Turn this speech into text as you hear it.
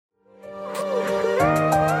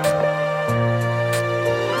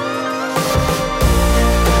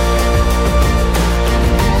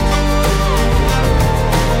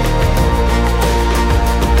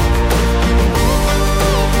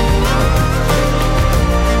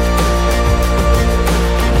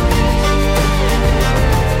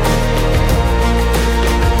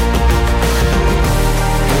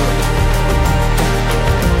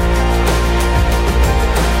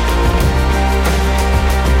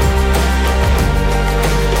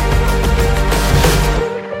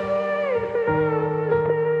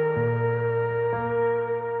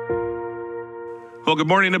Good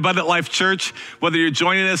morning, Abundant Life Church. Whether you're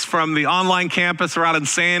joining us from the online campus or out in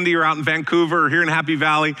Sandy or out in Vancouver or here in Happy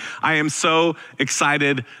Valley, I am so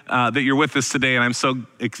excited that you're with us today, and I'm so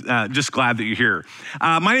just glad that you're here.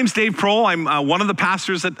 My name's Dave Prohl. I'm one of the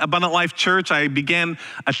pastors at Abundant Life Church. I began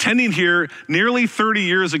attending here nearly 30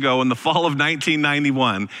 years ago in the fall of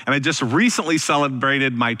 1991, and I just recently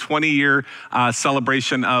celebrated my 20-year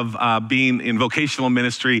celebration of being in vocational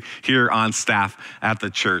ministry here on staff at the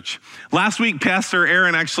church. Last week, Pastor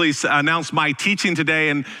Aaron actually announced my teaching today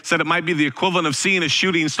and said it might be the equivalent of seeing a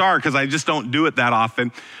shooting star because I just don't do it that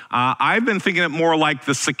often. I've been thinking it more like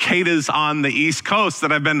the cicadas on the East Coast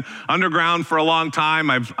that I've been underground for a long time.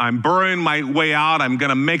 I'm burrowing my way out. I'm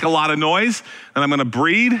going to make a lot of noise, and I'm going to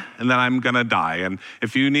breed, and then I'm going to die. And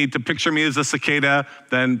if you need to picture me as a cicada,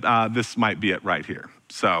 then this might be it right here.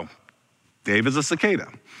 So Dave is a cicada.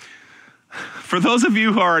 For those of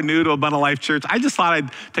you who are new to Abundant Life Church, I just thought I'd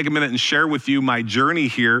take a minute and share with you my journey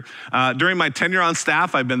here. During my tenure on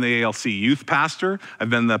staff, I've been the ALC youth pastor. I've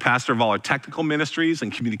been the pastor of all our technical ministries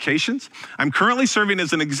and communications. I'm currently serving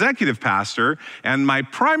as an executive pastor, and my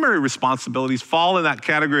primary responsibilities fall in that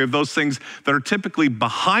category of those things that are typically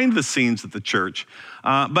behind the scenes at the church,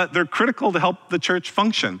 but they're critical to help the church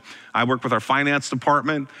function. I work with our finance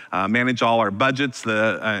department, manage all our budgets,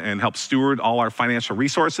 and help steward all our financial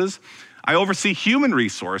resources. I oversee human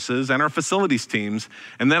resources and our facilities teams,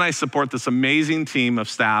 and then I support this amazing team of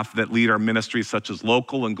staff that lead our ministries such as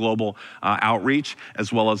local and global outreach,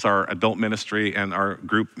 as well as our adult ministry and our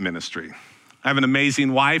group ministry. I have an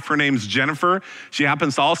amazing wife. Her name's Jennifer. She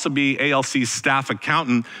happens to also be ALC's staff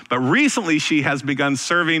accountant, but recently she has begun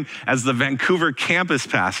serving as the Vancouver campus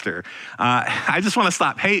pastor. I just want to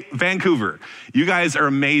stop. Hey, Vancouver, you guys are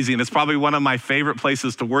amazing. It's probably one of my favorite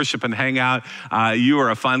places to worship and hang out. You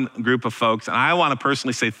are a fun group of folks, and I want to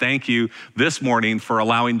personally say thank you this morning for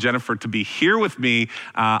allowing Jennifer to be here with me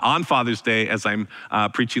on Father's Day as I'm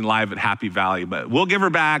preaching live at Happy Valley. But we'll give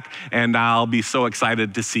her back, and I'll be so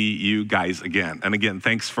excited to see you guys again. And again,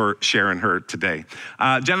 thanks for sharing her today.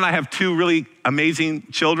 Jen and I have two really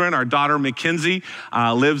amazing children. Our daughter, Mackenzie,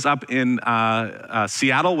 lives up in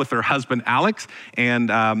Seattle with her husband, Alex.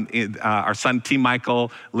 And our son, T.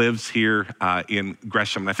 Michael, lives here in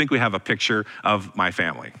Gresham. And I think we have a picture of my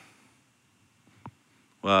family.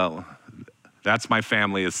 Well, that's my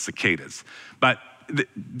family as cicadas. But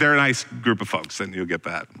they're a nice group of folks, and you'll get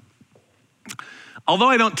that. Although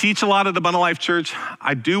I don't teach a lot at Abundant Life Church,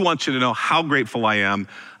 I do want you to know how grateful I am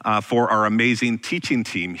for our amazing teaching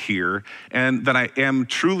team here, and that I am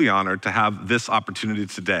truly honored to have this opportunity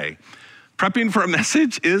today. Prepping for a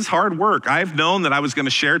message is hard work. I've known that I was going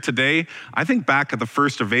to share today, I think back at the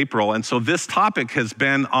 1st of April, and so this topic has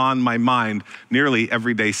been on my mind nearly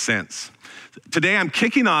every day since. Today I'm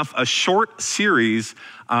kicking off a short series.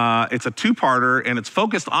 It's a two-parter, and it's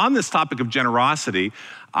focused on this topic of generosity.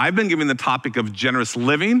 I've been giving the topic of generous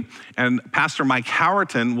living, and Pastor Mike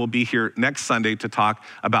Howerton will be here next Sunday to talk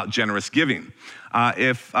about generous giving.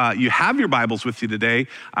 If you have your Bibles with you today,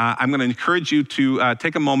 I'm going to encourage you to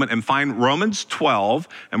take a moment and find Romans 12,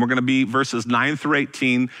 and we're going to be verses 9 through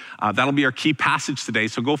 18. That'll be our key passage today,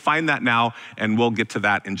 so go find that now, and we'll get to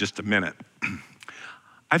that in just a minute.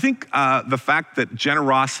 I think the fact that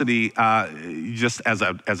generosity just as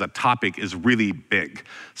a topic is really big.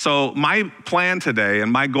 So my plan today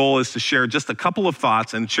and my goal is to share just a couple of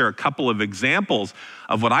thoughts and share a couple of examples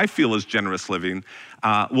of what I feel is generous living.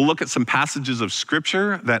 We'll look at some passages of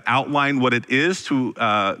scripture that outline what it is to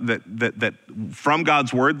that from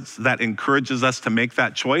God's words that encourages us to make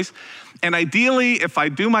that choice. And ideally, if I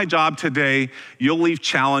do my job today, you'll leave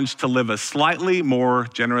challenged to live a slightly more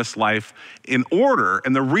generous life in order,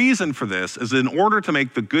 and the reason for this is in order to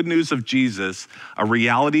make the good news of Jesus a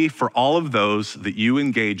reality for all of those that you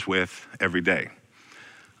engage with every day.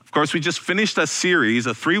 Of course, we just finished a series, a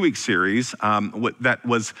 3-week series, that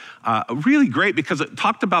was really great because it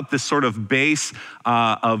talked about this sort of base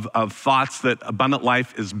of thoughts that Abundant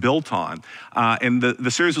Life is built on. And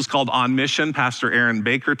the series was called On Mission. Pastor Aaron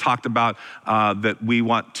Baker talked about that we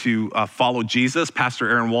want to follow Jesus. Pastor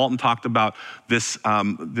Aaron Walton talked about this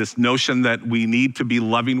notion that we need to be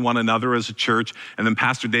loving one another as a church. And then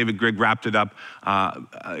Pastor David Grigg wrapped it up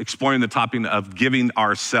exploring the topic of giving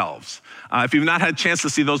ourselves. If you've not had a chance to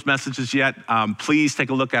see those messages yet, please take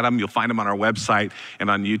a look at them. You'll find them on our website and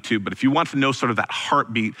on YouTube. But if you want to know sort of that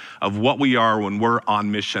heartbeat of what we are when we're on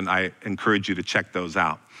mission, I encourage you to check those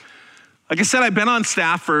out. Like I said, I've been on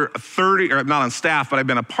staff for 30, or not on staff, but I've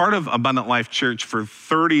been a part of Abundant Life Church for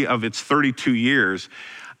 30 of its 32 years.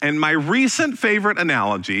 And my recent favorite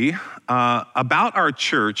analogy about our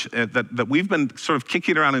church that we've been sort of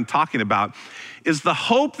kicking around and talking about is the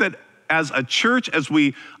hope that as a church, as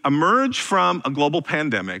we emerge from a global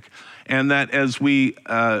pandemic, and that as we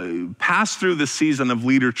pass through the season of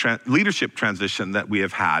leadership transition that we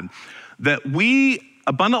have had, that we,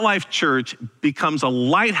 Abundant Life Church, becomes a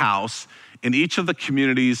lighthouse in each of the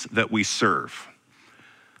communities that we serve.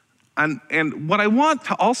 And what I want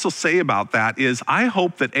to also say about that is I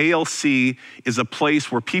hope that ALC is a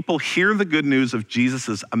place where people hear the good news of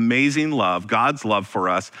Jesus' amazing love, God's love for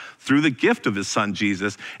us, through the gift of his son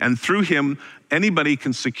Jesus, and through him, anybody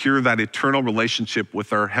can secure that eternal relationship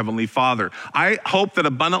with our Heavenly Father. I hope that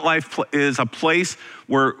Abundant Life is a place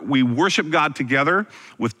where we worship God together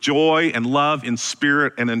with joy and love in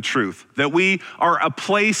spirit and in truth, that we are a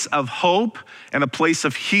place of hope and a place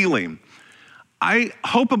of healing. I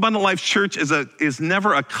hope Abundant Life Church is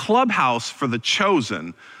never a clubhouse for the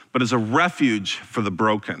chosen, but is a refuge for the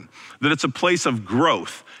broken, that it's a place of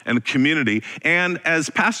growth and community. And as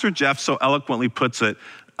Pastor Jeff so eloquently puts it,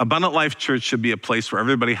 Abundant Life Church should be a place where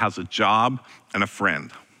everybody has a job and a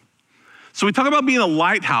friend. So we talk about being a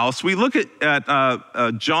lighthouse. We look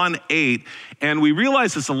at John 8, and we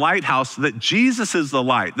realize it's a lighthouse that Jesus is the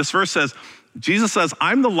light. This verse says, Jesus says,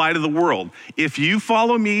 I'm the light of the world. If you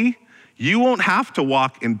follow me, you won't have to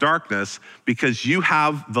walk in darkness because you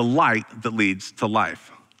have the light that leads to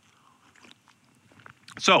life.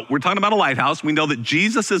 So we're talking about a lighthouse. We know that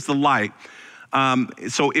Jesus is the light.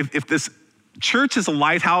 So if this church is a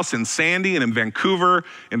lighthouse in Sandy and in Vancouver,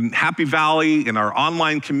 in Happy Valley, in our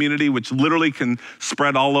online community, which literally can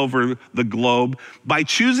spread all over the globe, by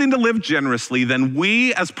choosing to live generously, then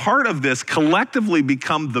we as part of this collectively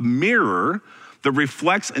become the mirror that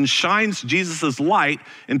reflects and shines Jesus' light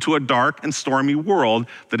into a dark and stormy world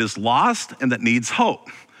that is lost and that needs hope.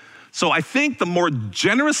 So I think the more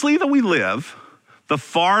generously that we live, the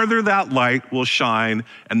farther that light will shine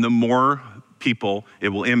and the more people it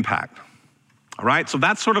will impact. All right, so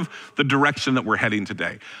that's sort of the direction that we're heading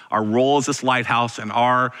today. Our role as this lighthouse and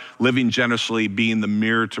our living generously being the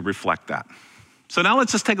mirror to reflect that. So now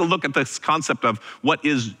let's just take a look at this concept of what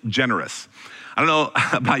is generous. I don't know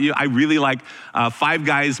about you, I really like Five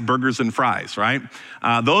Guys burgers and fries, right?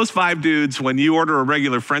 Those five dudes, when you order a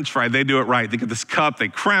regular French fry, they do it right. They get this cup, they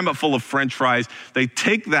cram it full of French fries, they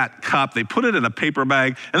take that cup, they put it in a paper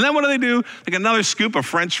bag, and then what do? Take another scoop of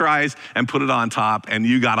French fries and put it on top, and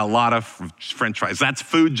you got a lot of French fries. That's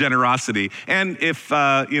food generosity. And if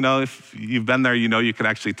you've been there, you know you could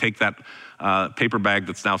actually take that paper bag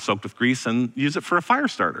that's now soaked with grease and use it for a fire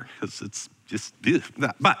starter, because it's just,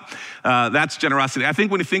 but that's generosity. I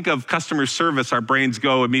think when you think of customer service, our brains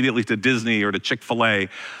go immediately to Disney or to Chick-fil-A.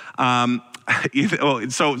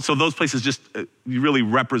 So those places just really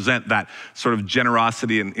represent that sort of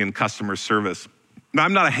generosity in customer service. Now,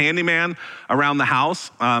 I'm not a handyman around the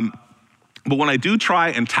house, but when I do try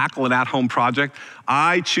and tackle an at-home project,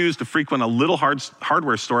 I choose to frequent a little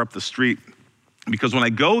hardware store up the street, because when I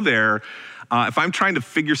go there, if I'm trying to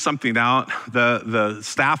figure something out, the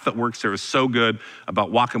staff that works there is so good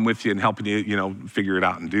about walking with you and helping you, figure it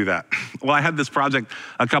out and do that. Well, I had this project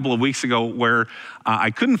a couple of weeks ago where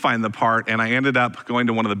I couldn't find the part, and I ended up going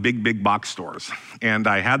to one of the big box stores. And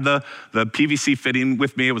I had the PVC fitting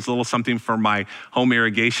with me. It was a little something for my home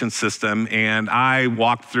irrigation system. And I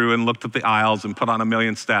walked through and looked at the aisles and put on a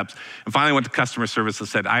million steps. And finally went to customer service and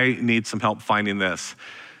said, I need some help finding this.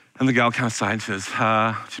 And the gal kind of sighed and says,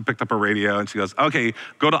 she picked up her radio and she goes, okay,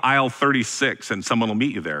 go to aisle 36 and someone will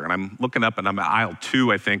meet you there. And I'm looking up and I'm at aisle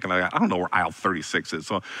 2, I think, and I don't know where aisle 36 is.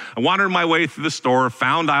 So I wandered my way through the store,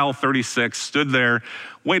 found aisle 36, stood there,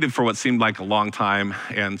 waited for what seemed like a long time,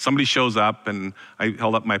 and somebody shows up and I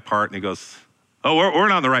held up my part and he goes, oh, we're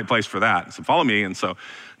not in the right place for that. So follow me. And so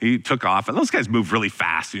he took off, and those guys moved really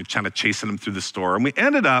fast. You're kind of chasing them through the store. And we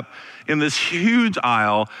ended up in this huge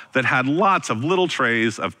aisle that had lots of little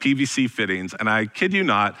trays of PVC fittings. And I kid you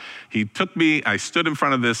not, he took me, I stood in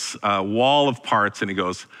front of this wall of parts, and he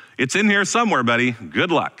goes, it's in here somewhere, buddy. Good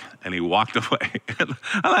luck. And he walked away. I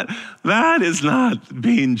thought, that is not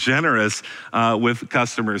being generous with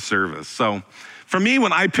customer service. So for me,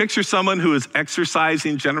 when I picture someone who is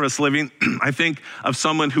exercising generous living, I think of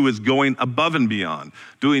someone who is going above and beyond,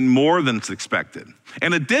 doing more than is expected.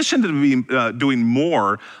 In addition to doing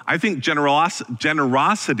more, I think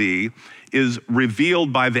generosity is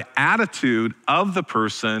revealed by the attitude of the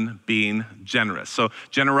person being generous. So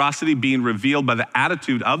generosity being revealed by the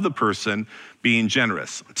attitude of the person being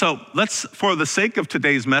generous. So for the sake of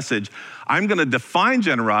today's message, I'm gonna define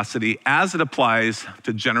generosity as it applies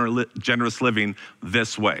to generous living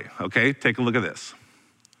this way, okay? Take a look at this.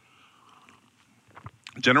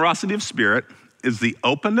 Generosity of spirit is the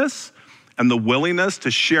openness and the willingness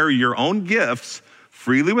to share your own gifts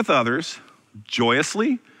freely with others,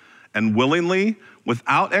 joyously, and willingly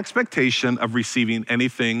without expectation of receiving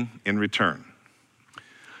anything in return.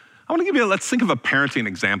 I want to give you, let's think of a parenting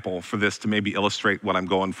example for this to maybe illustrate what I'm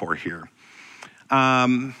going for here.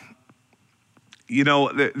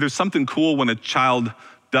 There's something cool when a child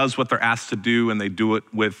does what they're asked to do and they do it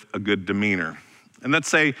with a good demeanor. And let's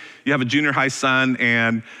say you have a junior high son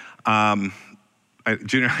and a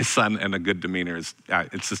good demeanor is,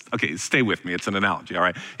 it's just, okay, stay with me, it's an analogy, all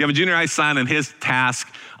right? You have a junior high son and his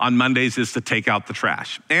task on Mondays is to take out the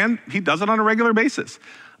trash. And he does it on a regular basis.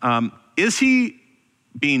 Is he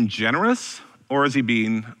being generous or is he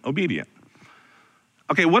being obedient?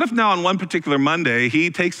 Okay, what if now on one particular Monday,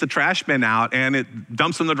 he takes the trash bin out and it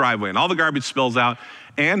dumps in the driveway and all the garbage spills out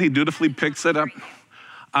and he dutifully picks it up.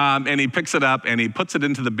 And he picks it up and he puts it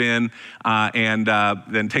into the bin and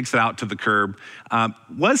then takes it out to the curb.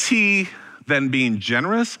 Was he then being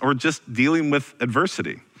generous or just dealing with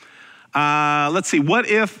adversity? Let's see, what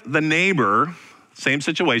if the neighbor, same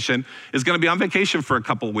situation, is gonna be on vacation for a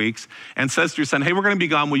couple of weeks and says to your son, hey, we're gonna be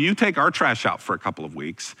gone, will you take our trash out for a couple of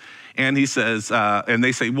weeks? And he says, and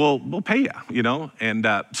they say, well, we'll pay you, And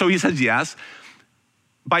so he says yes.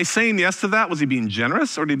 By saying yes to that, was he being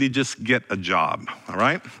generous or did he just get a job, all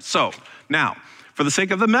right? So now, for the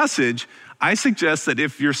sake of the message, I suggest that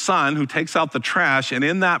if your son who takes out the trash and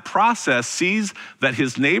in that process sees that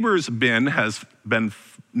his neighbor's bin has been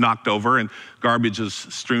knocked over and garbage is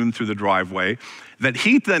strewn through the driveway, that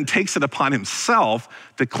he then takes it upon himself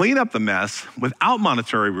to clean up the mess without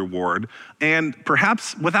monetary reward and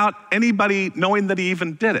perhaps without anybody knowing that he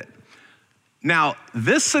even did it. Now,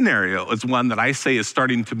 this scenario is one that I say is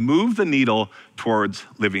starting to move the needle towards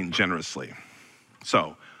living generously.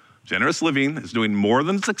 So, generous living is doing more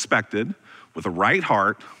than is expected with a right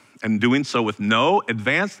heart and doing so with no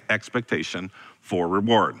advanced expectation for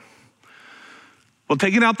reward. Well,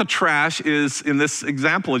 taking out the trash is, in this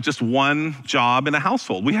example, is just one job in a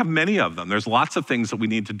household. We have many of them. There's lots of things that we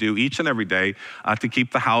need to do each and every day to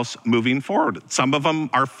keep the house moving forward. Some of them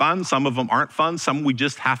are fun, some of them aren't fun, some we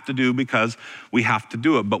just have to do because we have to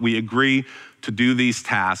do it. But we agree to do these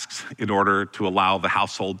tasks in order to allow the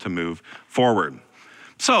household to move forward.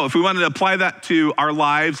 So if we wanted to apply that to our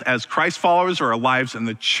lives as Christ followers or our lives in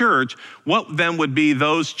the church, what then would be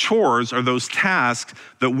those chores or those tasks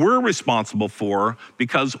that we're responsible for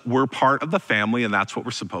because we're part of the family and that's what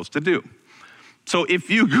we're supposed to do? So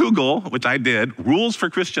if you Google, which I did, rules for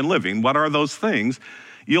Christian living, what are those things?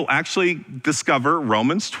 You'll actually discover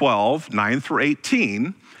Romans 12, 9 through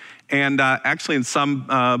 18. And actually in some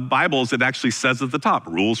Bibles, it actually says at the top,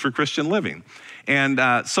 rules for Christian living.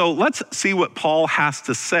 And so let's see what Paul has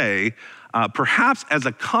to say, perhaps as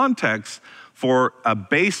a context for a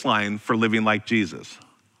baseline for living like Jesus.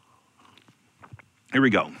 Here we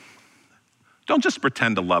go. Don't just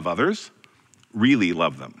pretend to love others, really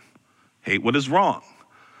love them. Hate what is wrong.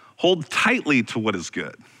 Hold tightly to what is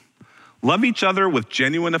good. Love each other with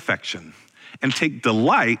genuine affection and take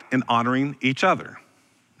delight in honoring each other.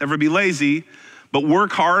 Never be lazy, but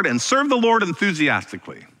work hard and serve the Lord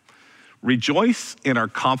enthusiastically. Rejoice in our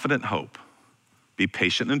confident hope. Be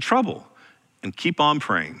patient in trouble and keep on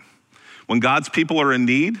praying. When God's people are in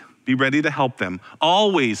need, be ready to help them.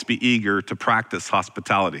 Always be eager to practice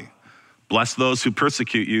hospitality. Bless those who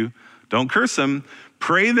persecute you. Don't curse them.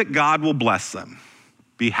 Pray that God will bless them.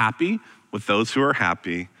 Be happy with those who are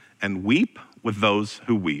happy and weep with those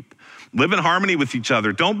who weep. Live in harmony with each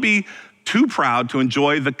other. Don't be too proud to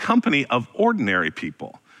enjoy the company of ordinary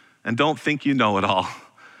people. And don't think you know it all.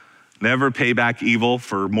 Never pay back evil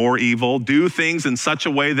for more evil. Do things in such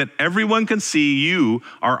a way that everyone can see you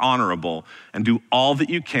are honorable, and do all that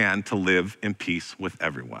you can to live in peace with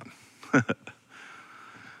everyone.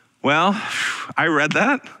 Well, I read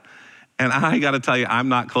that, and I gotta tell you, I'm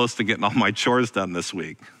not close to getting all my chores done this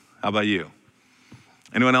week. How about you?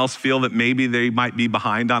 Anyone else feel that maybe they might be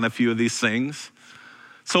behind on a few of these things?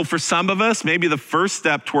 So for some of us, maybe the first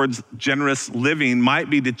step towards generous living might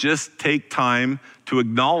be to just take time to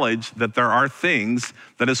acknowledge that there are things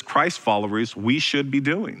that as Christ followers, we should be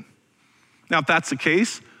doing. Now, if that's the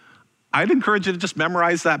case, I'd encourage you to just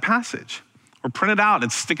memorize that passage or print it out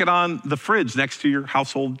and stick it on the fridge next to your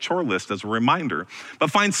household chore list as a reminder.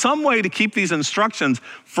 But find some way to keep these instructions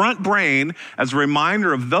front brain as a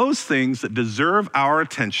reminder of those things that deserve our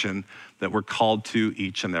attention that we're called to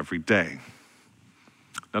each and every day.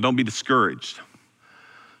 Now, don't be discouraged.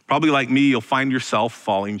 Probably like me, you'll find yourself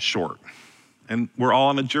falling short. And we're all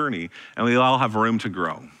on a journey, and we all have room to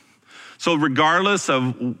grow. So regardless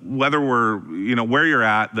of whether we're, where you're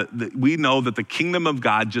at, we know that the kingdom of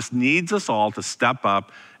God just needs us all to step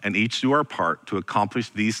up and each do our part to accomplish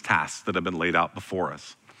these tasks that have been laid out before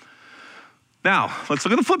us. Now, let's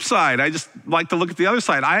look at the flip side. I just like to look at the other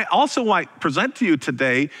side. I also like to present to you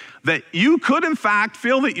today that you could, in fact,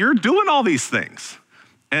 feel that you're doing all these things.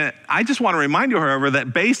 And I just want to remind you, however,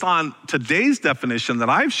 that based on today's definition that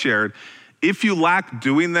I've shared, if you lack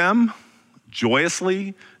doing them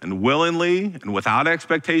joyously and willingly and without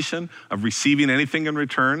expectation of receiving anything in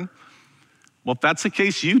return, well, if that's the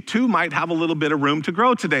case, you too might have a little bit of room to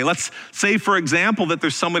grow today. Let's say, for example, that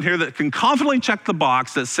there's someone here that can confidently check the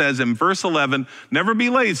box that says in verse 11, never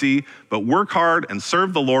be lazy, but work hard and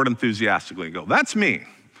serve the Lord enthusiastically. And go, that's me.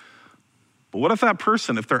 But what if that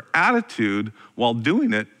person, if their attitude while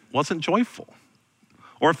doing it wasn't joyful?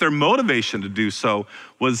 Or if their motivation to do so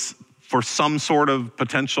was for some sort of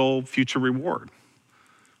potential future reward?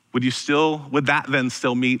 Would that then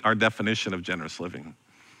still meet our definition of generous living?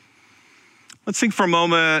 Let's think for a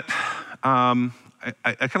moment. I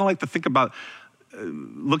kind of like to think about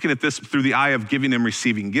looking at this through the eye of giving and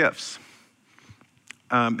receiving gifts.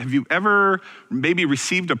 Have you ever maybe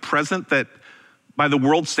received a present that by the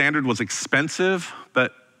world standard was expensive,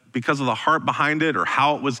 but because of the heart behind it or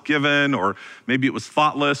how it was given, or maybe it was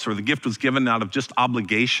thoughtless, or the gift was given out of just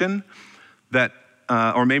obligation,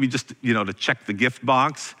 or maybe just to check the gift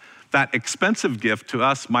box, that expensive gift to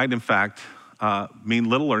us might in fact mean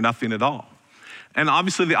little or nothing at all. And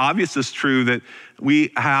obviously the obvious is true that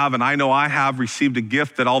we have, and I know I have received a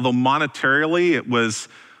gift that although monetarily it was,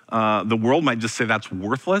 the world might just say that's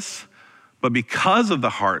worthless, but because of the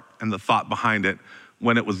heart and the thought behind it,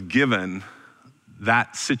 when it was given,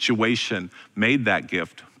 that situation made that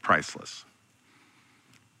gift priceless.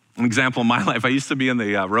 An example in my life, I used to be in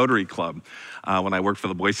the Rotary Club when I worked for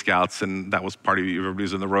the Boy Scouts, and that was part of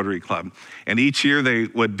everybody's in the Rotary Club. And each year they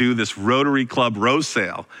would do this Rotary Club rose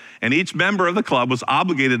sale. And each member of the club was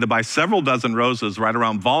obligated to buy several dozen roses right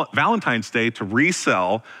around Valentine's Day to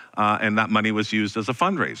resell, and that money was used as a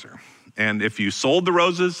fundraiser. And if you sold the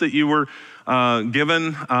roses that you were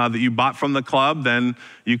given, that you bought from the club, then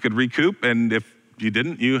you could recoup. And if you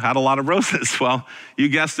didn't, you had a lot of roses. Well, you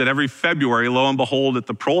guessed it, every February, lo and behold, at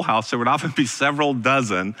the Prohl House, there would often be several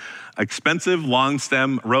dozen expensive long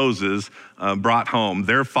stem roses brought home,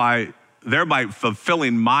 thereby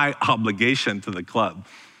fulfilling my obligation to the club.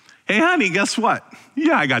 Hey, honey, guess what?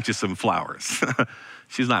 Yeah, I got you some flowers.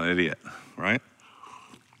 She's not an idiot, right?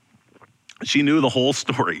 She knew the whole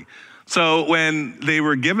story. So when they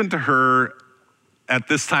were given to her at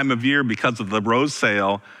this time of year because of the rose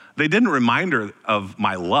sale, they didn't remind her of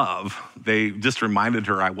my love. They just reminded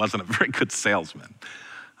her I wasn't a very good salesman,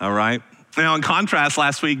 all right? Now, in contrast,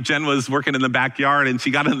 last week, Jen was working in the backyard, and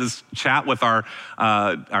she got in this chat with our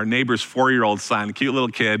neighbor's 4-year-old son, cute little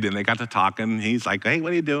kid, and they got to talking. He's like, hey,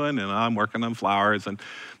 what are you doing? And I'm working on flowers, and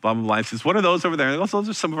blah, blah, blah. He says, what are those over there? And he goes, those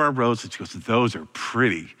are some of our roses. She goes, those are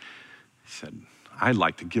pretty. He said, I'd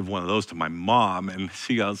like to give one of those to my mom. And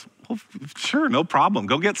she goes, well, sure, no problem.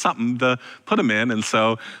 Go get something to put them in. And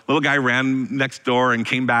so little guy ran next door and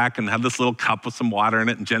came back and had this little cup with some water in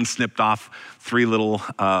it. And Jen snipped off 3 little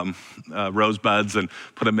rosebuds and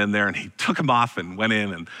put them in there. And he took them off and went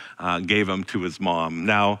in and gave them to his mom.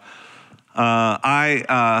 Now,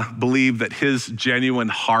 I believe that his genuine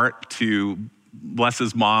heart to bless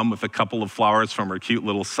his mom with a couple of flowers from her cute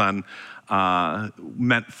little son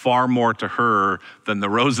meant far more to her than the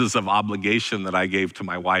roses of obligation that I gave to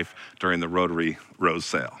my wife during the Rotary Rose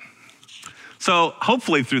Sale. So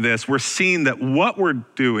hopefully through this, we're seeing that what we're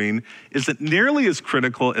doing isn't nearly as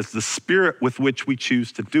critical as the spirit with which we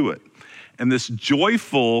choose to do it. And this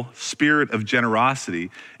joyful spirit of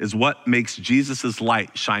generosity is what makes Jesus'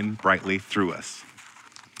 light shine brightly through us.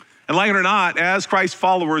 And like it or not, as Christ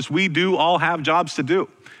followers, we do all have jobs to do.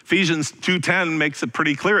 Ephesians 2:10 makes it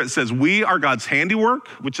pretty clear. It says, we are God's handiwork,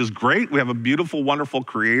 which is great. We have a beautiful, wonderful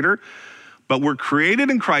creator, but we're created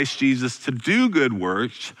in Christ Jesus to do good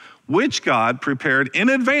works, which God prepared in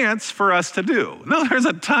advance for us to do. Now, there's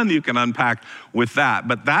a ton you can unpack with that,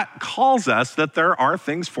 but that calls us that there are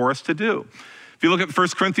things for us to do. If you look at 1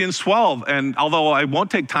 Corinthians 12, and although I won't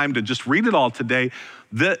take time to just read it all today,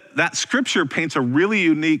 that scripture paints a really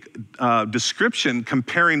unique description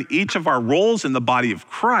comparing each of our roles in the body of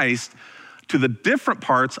Christ to the different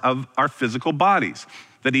parts of our physical bodies,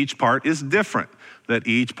 that each part is different, that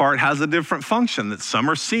each part has a different function, that some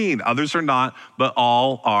are seen, others are not, but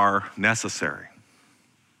all are necessary.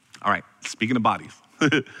 All right, speaking of bodies,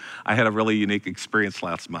 I had a really unique experience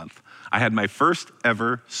last month. I had my first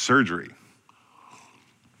ever surgery.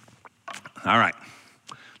 All right,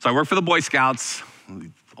 so I work for the Boy Scouts.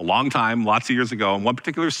 a long time, lots of years ago. And one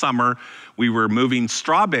particular summer, we were moving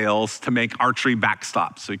straw bales to make archery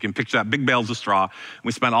backstops. So you can picture that, big bales of straw.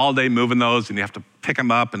 We spent all day moving those, and you have to pick them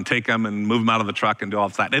up and take them and move them out of the truck and do all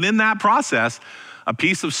of that. And in that process, a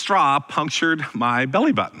piece of straw punctured my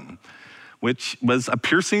belly button, which was a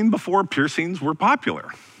piercing before piercings were popular,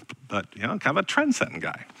 but kind of a trend-setting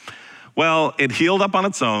guy. Well, it healed up on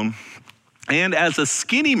its own, and as a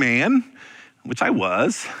skinny man, which I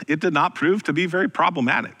was, it did not prove to be very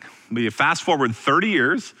problematic. But you fast forward 30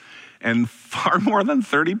 years and far more than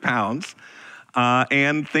 30 pounds,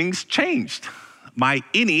 and things changed. My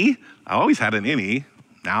innie, I always had an innie,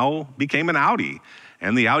 now became an outie,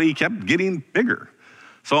 and the outie kept getting bigger.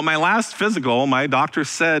 So at my last physical, my doctor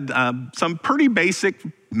said some pretty basic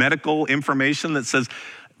medical information that says,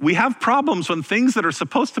 we have problems when things that are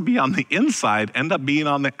supposed to be on the inside end up being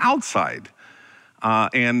on the outside.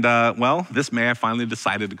 This May I finally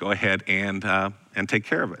decided to go ahead and take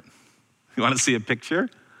care of it. You want to see a picture?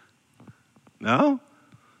 No?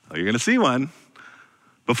 Oh, you're going to see one.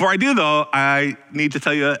 Before I do, though, I need to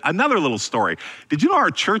tell you another little story. Did you know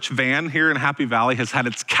our church van here in Happy Valley has had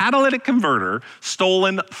its catalytic converter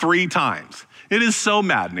stolen 3 times? It is so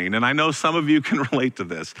maddening, and I know some of you can relate to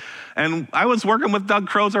this. And I was working with Doug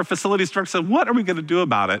Crows, our facilities director, said, what are we going to do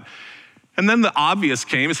about it? And then the obvious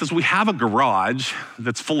came. It says, we have a garage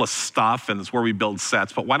that's full of stuff, and it's where we build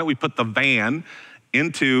sets, but why don't we put the van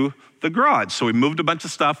into the garage? So we moved a bunch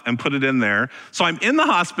of stuff and put it in there. So I'm in the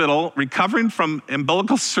hospital recovering from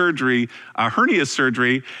umbilical surgery, hernia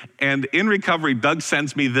surgery, and in recovery, Doug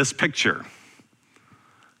sends me this picture.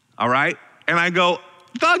 All right? And I go,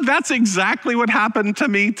 Doug, that's exactly what happened to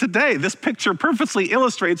me today. This picture perfectly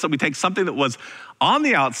illustrates that we take something that was on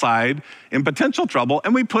the outside in potential trouble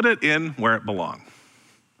and we put it in where it belonged.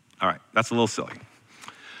 All right, that's a little silly.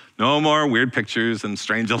 No more weird pictures and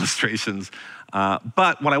strange illustrations.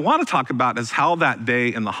 But what I want to talk about is how that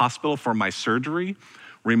day in the hospital for my surgery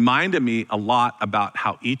reminded me a lot about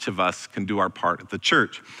how each of us can do our part at the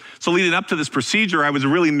church. So leading up to this procedure, I was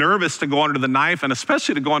really nervous to go under the knife and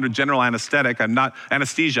especially to go under general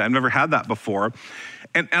anesthesia. I've never had that before.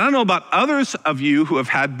 And I don't know about others of you who have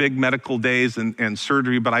had big medical days and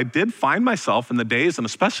surgery, but I did find myself in the days and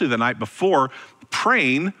especially the night before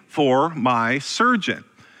praying for my surgeon.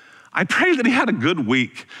 I prayed that he had a good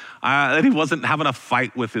week, that he wasn't having a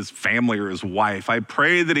fight with his family or his wife. I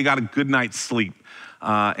prayed that he got a good night's sleep.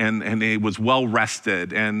 And he was well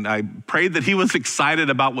rested. And I prayed that he was excited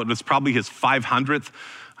about what was probably his 500th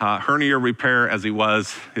hernia repair as he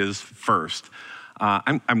was his first.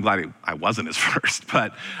 I'm glad I wasn't his first,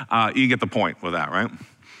 but you get the point with that, right?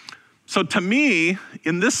 So to me,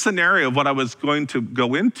 in this scenario of what I was going to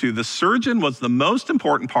go into, the surgeon was the most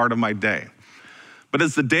important part of my day. But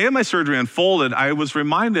as the day of my surgery unfolded, I was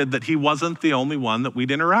reminded that he wasn't the only one that we'd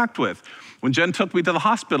interact with. When Jen took me to the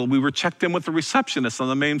hospital, we were checked in with the receptionist on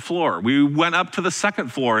the main floor. We went up to the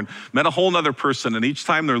second floor and met a whole nother person. And each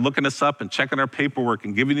time they're looking us up and checking our paperwork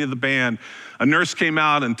and giving you the band, a nurse came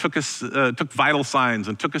out and took vital signs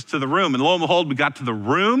and took us to the room. And lo and behold, we got to the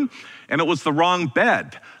room and it was the wrong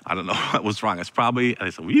bed. I don't know what was wrong. I said,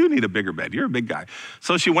 well, you need a bigger bed. You're a big guy.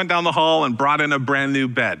 So she went down the hall and brought in a brand new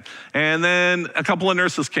bed. And then a couple of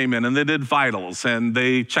nurses came in and they did vitals and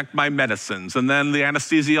they checked my medicines. And then the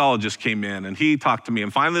anesthesiologist came in and he talked to me.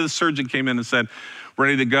 And finally the surgeon came in and said,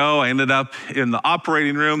 ready to go. I ended up in the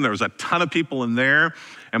operating room. There was a ton of people in there.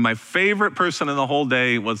 And my favorite person in the whole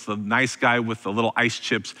day was the nice guy with the little ice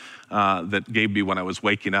chips that gave me when I was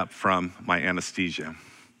waking up from my anesthesia.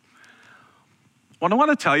 What I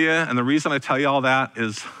want to tell you, and the reason I tell you all that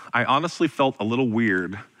is I honestly felt a little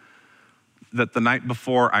weird that the night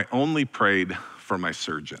before I only prayed for my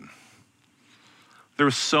surgeon. There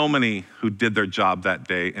were so many who did their job that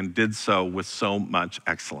day and did so with so much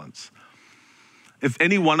excellence. If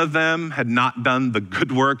any one of them had not done the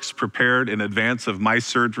good works prepared in advance of my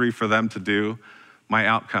surgery for them to do, my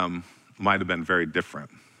outcome might have been very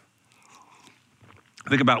different.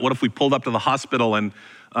 Think about what if we pulled up to the hospital and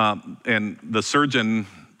the surgeon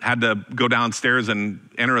had to go downstairs and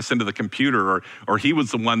enter us into the computer, or he was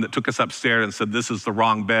the one that took us upstairs and said, this is the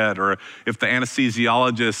wrong bed, or if the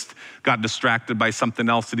anesthesiologist got distracted by something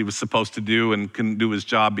else that he was supposed to do and couldn't do his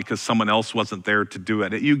job because someone else wasn't there to do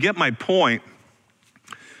it. You get my point.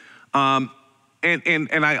 And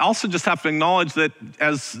I also just have to acknowledge that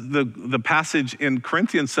as the passage in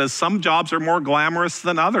Corinthians says, some jobs are more glamorous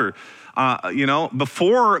than others.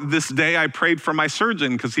 Before this day, I prayed for my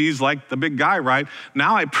surgeon because he's like the big guy, right?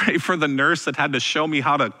 Now I pray for the nurse that had to show me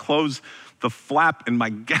how to close the flap in my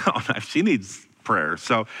gown. She needs prayer.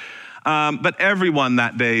 So, but everyone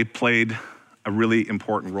that day played a really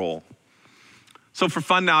important role. So for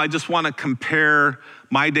fun now, I just want to compare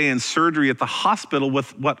my day in surgery at the hospital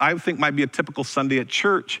with what I think might be a typical Sunday at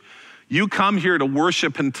church. You come here to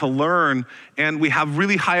worship and to learn, and we have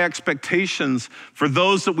really high expectations for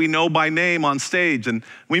those that we know by name on stage. And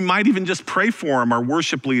we might even just pray for them, our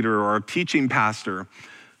worship leader or our teaching pastor.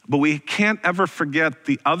 But we can't ever forget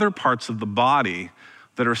the other parts of the body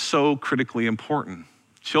that are so critically important.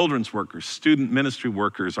 Children's workers, student ministry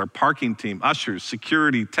workers, our parking team, ushers,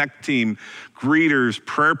 security, tech team, greeters,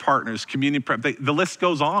 prayer partners, communion prep, the list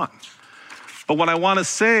goes on. But what I want to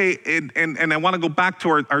say, and I want to go back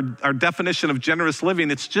to our definition of generous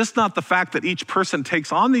living, it's just not the fact that each person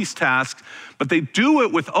takes on these tasks, but they do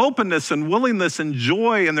it with openness and willingness and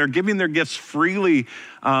joy, and they're giving their gifts freely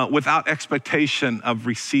without expectation of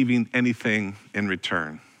receiving anything in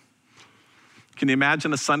return. Can you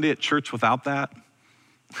imagine a Sunday at church without that?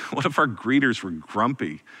 What if our greeters were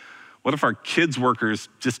grumpy? What if our kids workers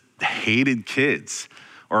just hated kids?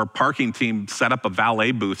 Or our parking team set up a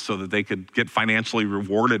valet booth so that they could get financially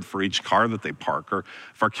rewarded for each car that they park? Or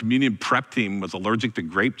if our communion prep team was allergic to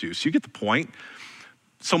grape juice? You get the point.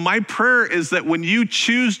 So my prayer is that when you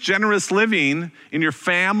choose generous living in your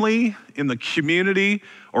family, in the community,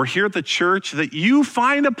 or here at the church, that you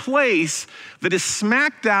find a place that is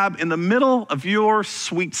smack dab in the middle of your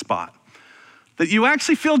sweet spot. That you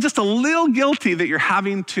actually feel just a little guilty that you're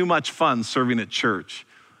having too much fun serving at church,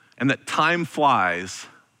 and that time flies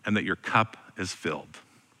and that your cup is filled.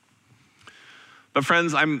 But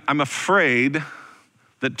friends, I'm afraid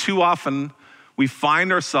that too often we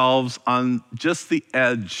find ourselves on just the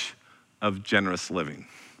edge of generous living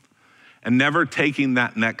and never taking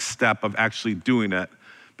that next step of actually doing it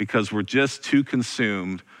because we're just too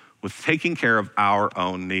consumed with taking care of our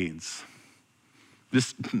own needs.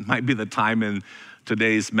 This might be the time in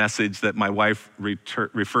today's message that my wife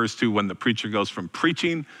refers to when the preacher goes from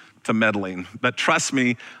preaching to meddling. But trust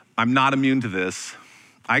me, I'm not immune to this.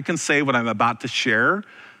 I can say what I'm about to share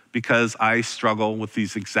because I struggle with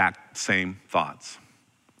these exact same thoughts.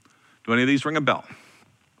 Do any of these ring a bell?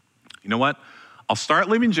 You know what? I'll start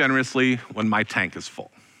living generously when my tank is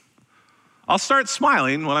full. I'll start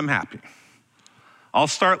smiling when I'm happy. I'll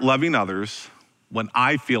start loving others when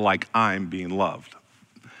I feel like I'm being loved.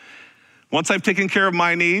 Once I've taken care of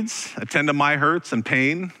my needs, attend to my hurts and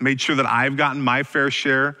pain, made sure that I've gotten my fair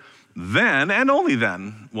share, then and only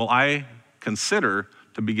then will I consider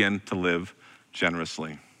to begin to live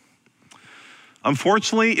generously.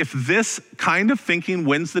 Unfortunately, if this kind of thinking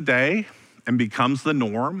wins the day and becomes the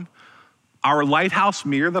norm, our lighthouse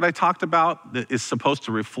mirror that I talked about that is supposed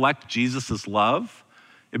to reflect Jesus' love,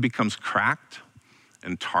 it becomes cracked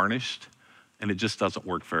and tarnished, and it just doesn't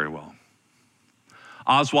work very well.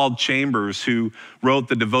 Oswald Chambers, who wrote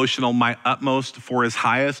the devotional My Utmost for His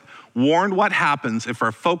Highest, warned what happens if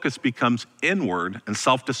our focus becomes inward and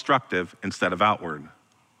self-destructive instead of outward.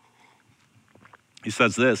 He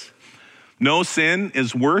says this, "No sin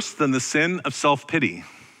is worse than the sin of self-pity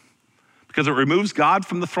because it removes God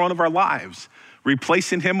from the throne of our lives,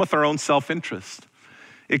 replacing Him with our own self-interest.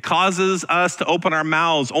 It causes us to open our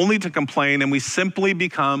mouths only to complain, and we simply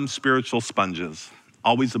become spiritual sponges,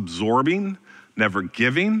 always absorbing, never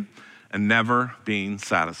giving, and never being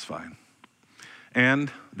satisfied. And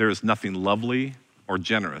there is nothing lovely or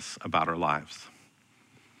generous about our lives."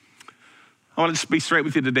 I want to just be straight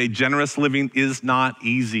with you today. Generous living is not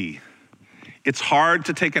easy. It's hard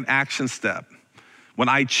to take an action step. When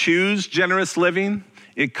I choose generous living,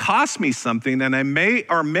 it costs me something, and I may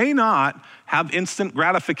or may not have instant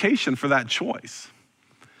gratification for that choice.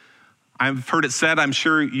 I've heard it said, I'm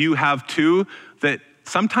sure you have too, that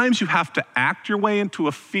sometimes you have to act your way into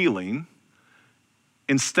a feeling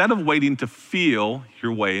instead of waiting to feel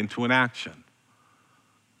your way into an action.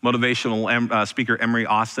 Motivational speaker Emery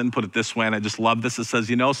Austin put it this way, and I just love this. It says,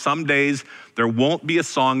 you know, some days there won't be a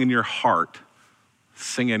song in your heart.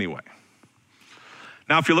 Sing anyway.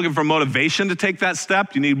 Now, if you're looking for motivation to take that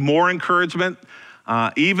step, you need more encouragement.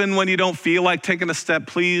 Even when you don't feel like taking a step,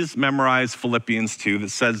 please memorize Philippians 2 that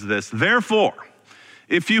says this, "Therefore,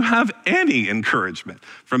 if you have any encouragement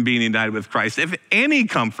from being united with Christ, if any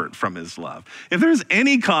comfort from His love, if there's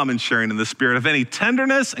any common sharing in the Spirit, if any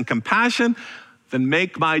tenderness and compassion, then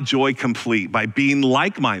make my joy complete by being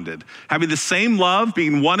like-minded, having the same love,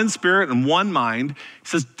 being one in spirit and one mind." He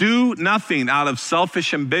says, "Do nothing out of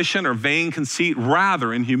selfish ambition or vain conceit,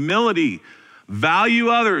 rather in humility, value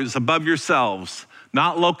others above yourselves,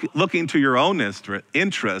 not looking to your own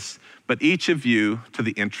interests, but each of you to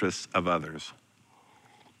the interests of others."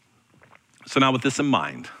 So now with this in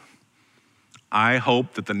mind, I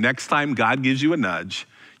hope that the next time God gives you a nudge,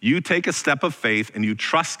 you take a step of faith and you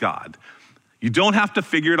trust God. You don't have to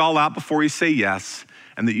figure it all out before you say yes,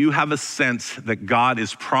 and that you have a sense that God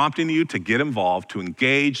is prompting you to get involved, to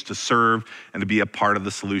engage, to serve, and to be a part of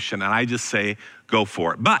the solution. And I just say, go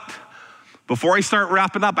for it. But before I start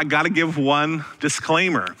wrapping up, I gotta give one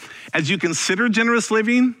disclaimer. As you consider generous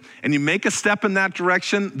living and you make a step in that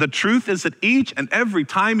direction, the truth is that each and every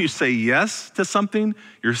time you say yes to something,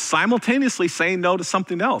 you're simultaneously saying no to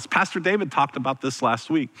something else. Pastor David talked about this last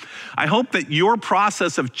week. I hope that your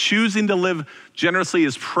process of choosing to live generously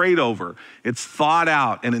is prayed over, it's thought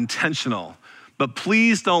out and intentional. But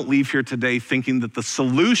please don't leave here today thinking that the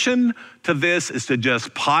solution to this is to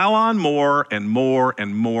just pile on more and more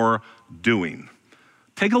and more doing.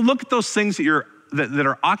 Take a look at those things that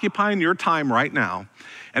are occupying your time right now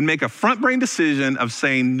and make a front brain decision of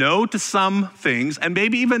saying no to some things and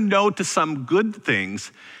maybe even no to some good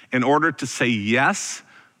things in order to say yes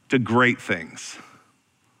to great things.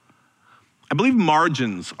 I believe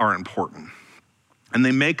margins are important and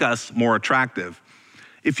they make us more attractive.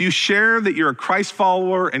 If you share that you're a Christ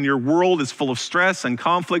follower and your world is full of stress and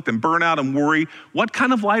conflict and burnout and worry, what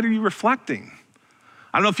kind of light are you reflecting?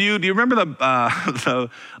 I don't know if do you remember the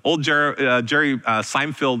old Jerry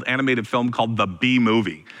Seinfeld animated film called The Bee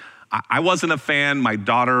Movie? I wasn't a fan, my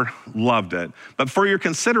daughter loved it. But for your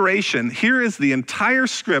consideration, here is the entire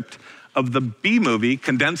script of The Bee Movie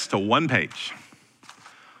condensed to one page.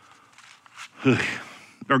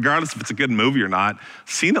 Regardless if it's a good movie or not,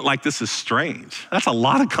 seeing it like this is strange. That's a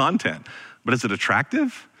lot of content, but is it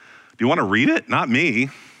attractive? Do you want to read it? Not me.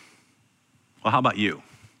 Well, how about you?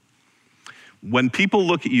 When people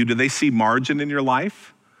look at you, do they see margin in your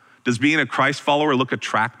life? Does being a Christ follower look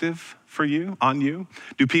attractive for you, on you?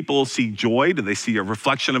 Do people see joy? Do they see a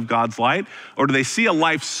reflection of God's light? Or do they see a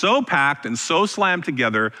life so packed and so slammed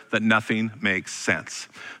together that nothing makes sense?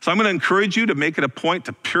 So I'm going to encourage you to make it a point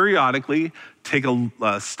to periodically take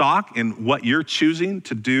a stock in what you're choosing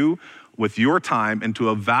to do with your time and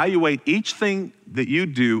to evaluate each thing that you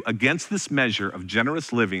do against this measure of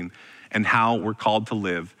generous living and how we're called to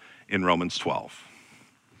live in Romans 12.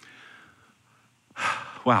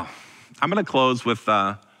 Wow. I'm going to close with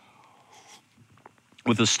a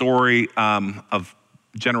story of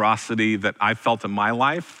generosity that I felt in my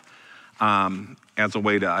life as a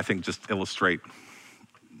way to, I think, just illustrate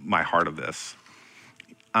my heart of this.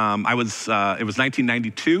 It was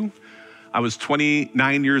 1992. I was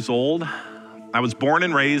 29 years old. I was born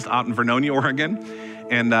and raised out in Vernonia, Oregon.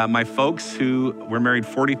 And my folks, who were married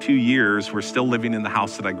 42 years, were still living in the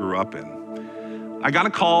house that I grew up in. I got a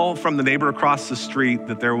call from the neighbor across the street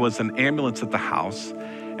that there was an ambulance at the house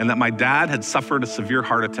and that my dad had suffered a severe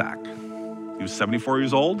heart attack. He was 74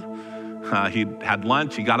 years old. He'd had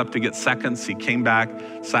lunch. He got up to get seconds. He came back,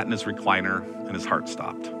 sat in his recliner, and his heart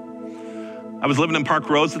stopped. I was living in Park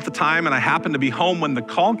Rose at the time, and I happened to be home when the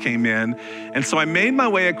call came in. And so I made my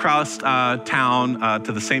way across town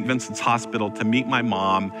to the St. Vincent's Hospital to meet my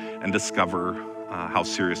mom and discover how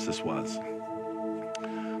serious this was.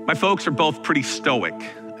 My folks are both pretty stoic,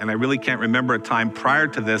 and I really can't remember a time prior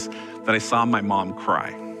to this that I saw my mom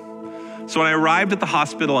cry. So when I arrived at the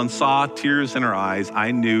hospital and saw tears in her eyes,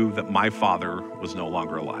 I knew that my father was no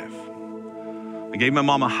longer alive. I gave my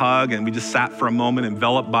mom a hug, and we just sat for a moment,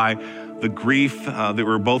 enveloped by the grief that we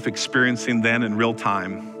were both experiencing then in real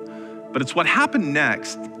time. But it's what happened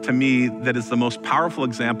next to me that is the most powerful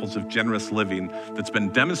examples of generous living that's been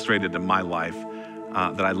demonstrated in my life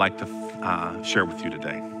that I'd like to share with you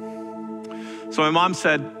today. So my mom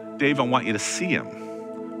said, "Dave, I want you to see him,"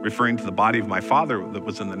 referring to the body of my father that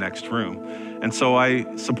was in the next room. And so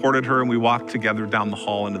I supported her and we walked together down the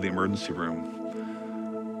hall into the emergency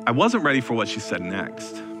room. I wasn't ready for what she said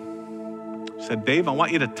next. She said, "Dave, I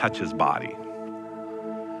want you to touch his body."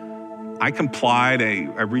 I complied.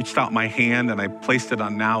 I reached out my hand and I placed it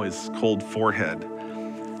on now his cold forehead.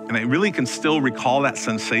 And I really can still recall that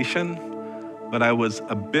sensation, but I was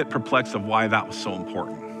a bit perplexed of why that was so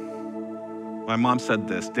important. My mom said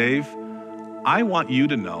this, "Dave, I want you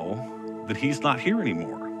to know that he's not here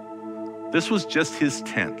anymore. This was just his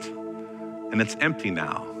tent, and it's empty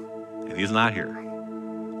now, and he's not here.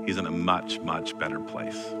 He's in a much, much better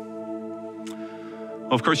place."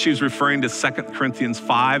 Well, of course, she was referring to 2 Corinthians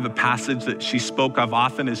 5, a passage that she spoke of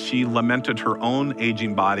often as she lamented her own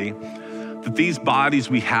aging body, that these bodies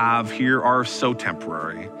we have here are so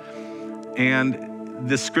temporary. And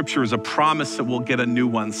this scripture is a promise that we'll get a new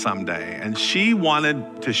one someday. And she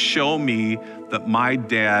wanted to show me that my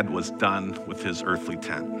dad was done with his earthly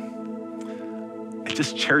tent. I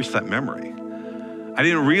just cherished that memory. I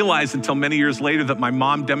didn't realize until many years later that my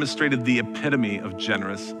mom demonstrated the epitome of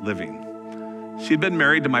generous living. She'd been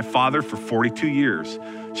married to my father for 42 years.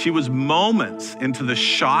 She was moments into the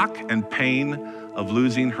shock and pain of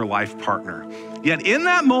losing her life partner. Yet in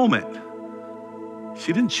that moment,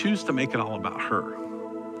 she didn't choose to make it all about her.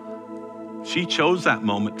 She chose that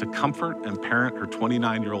moment to comfort and parent her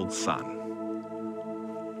 29-year-old son.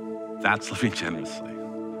 That's living generously.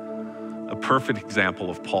 A perfect example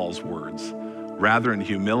of Paul's words. Rather, in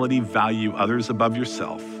humility, value others above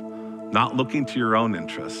yourself, not looking to your own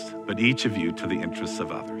interests, but each of you to the interests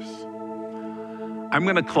of others. I'm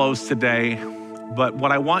going to close today, but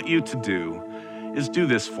what I want you to do is do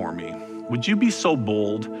this for me. Would you be so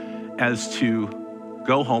bold as to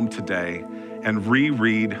go home today and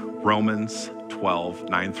reread Romans 12,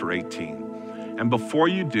 9 through 18? And before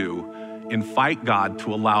you do, invite God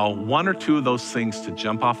to allow one or two of those things to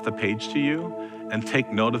jump off the page to you and take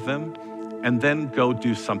note of them, and then go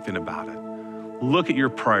do something about it. Look at your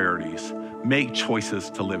priorities. Make choices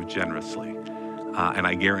to live generously. And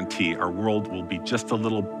I guarantee our world will be just a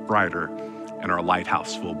little brighter and our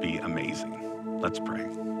lighthouse will be amazing. Let's pray.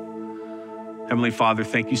 Heavenly Father,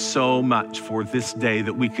 thank you so much for this day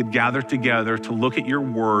that we could gather together to look at your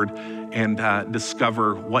word and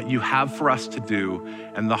discover what you have for us to do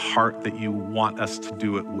and the heart that you want us to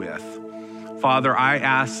do it with. Father, I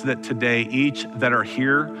ask that today each that are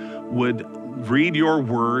here would read your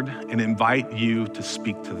word and invite you to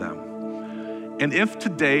speak to them. And if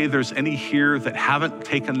today there's any here that haven't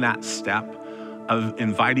taken that step of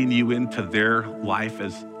inviting you into their life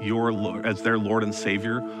as their Lord and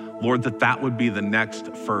Savior, Lord, that would be the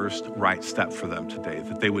next first right step for them today,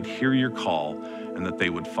 that they would hear your call and that they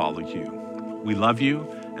would follow you. We love you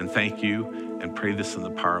and thank you and pray this in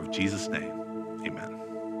the power of Jesus' name. Amen.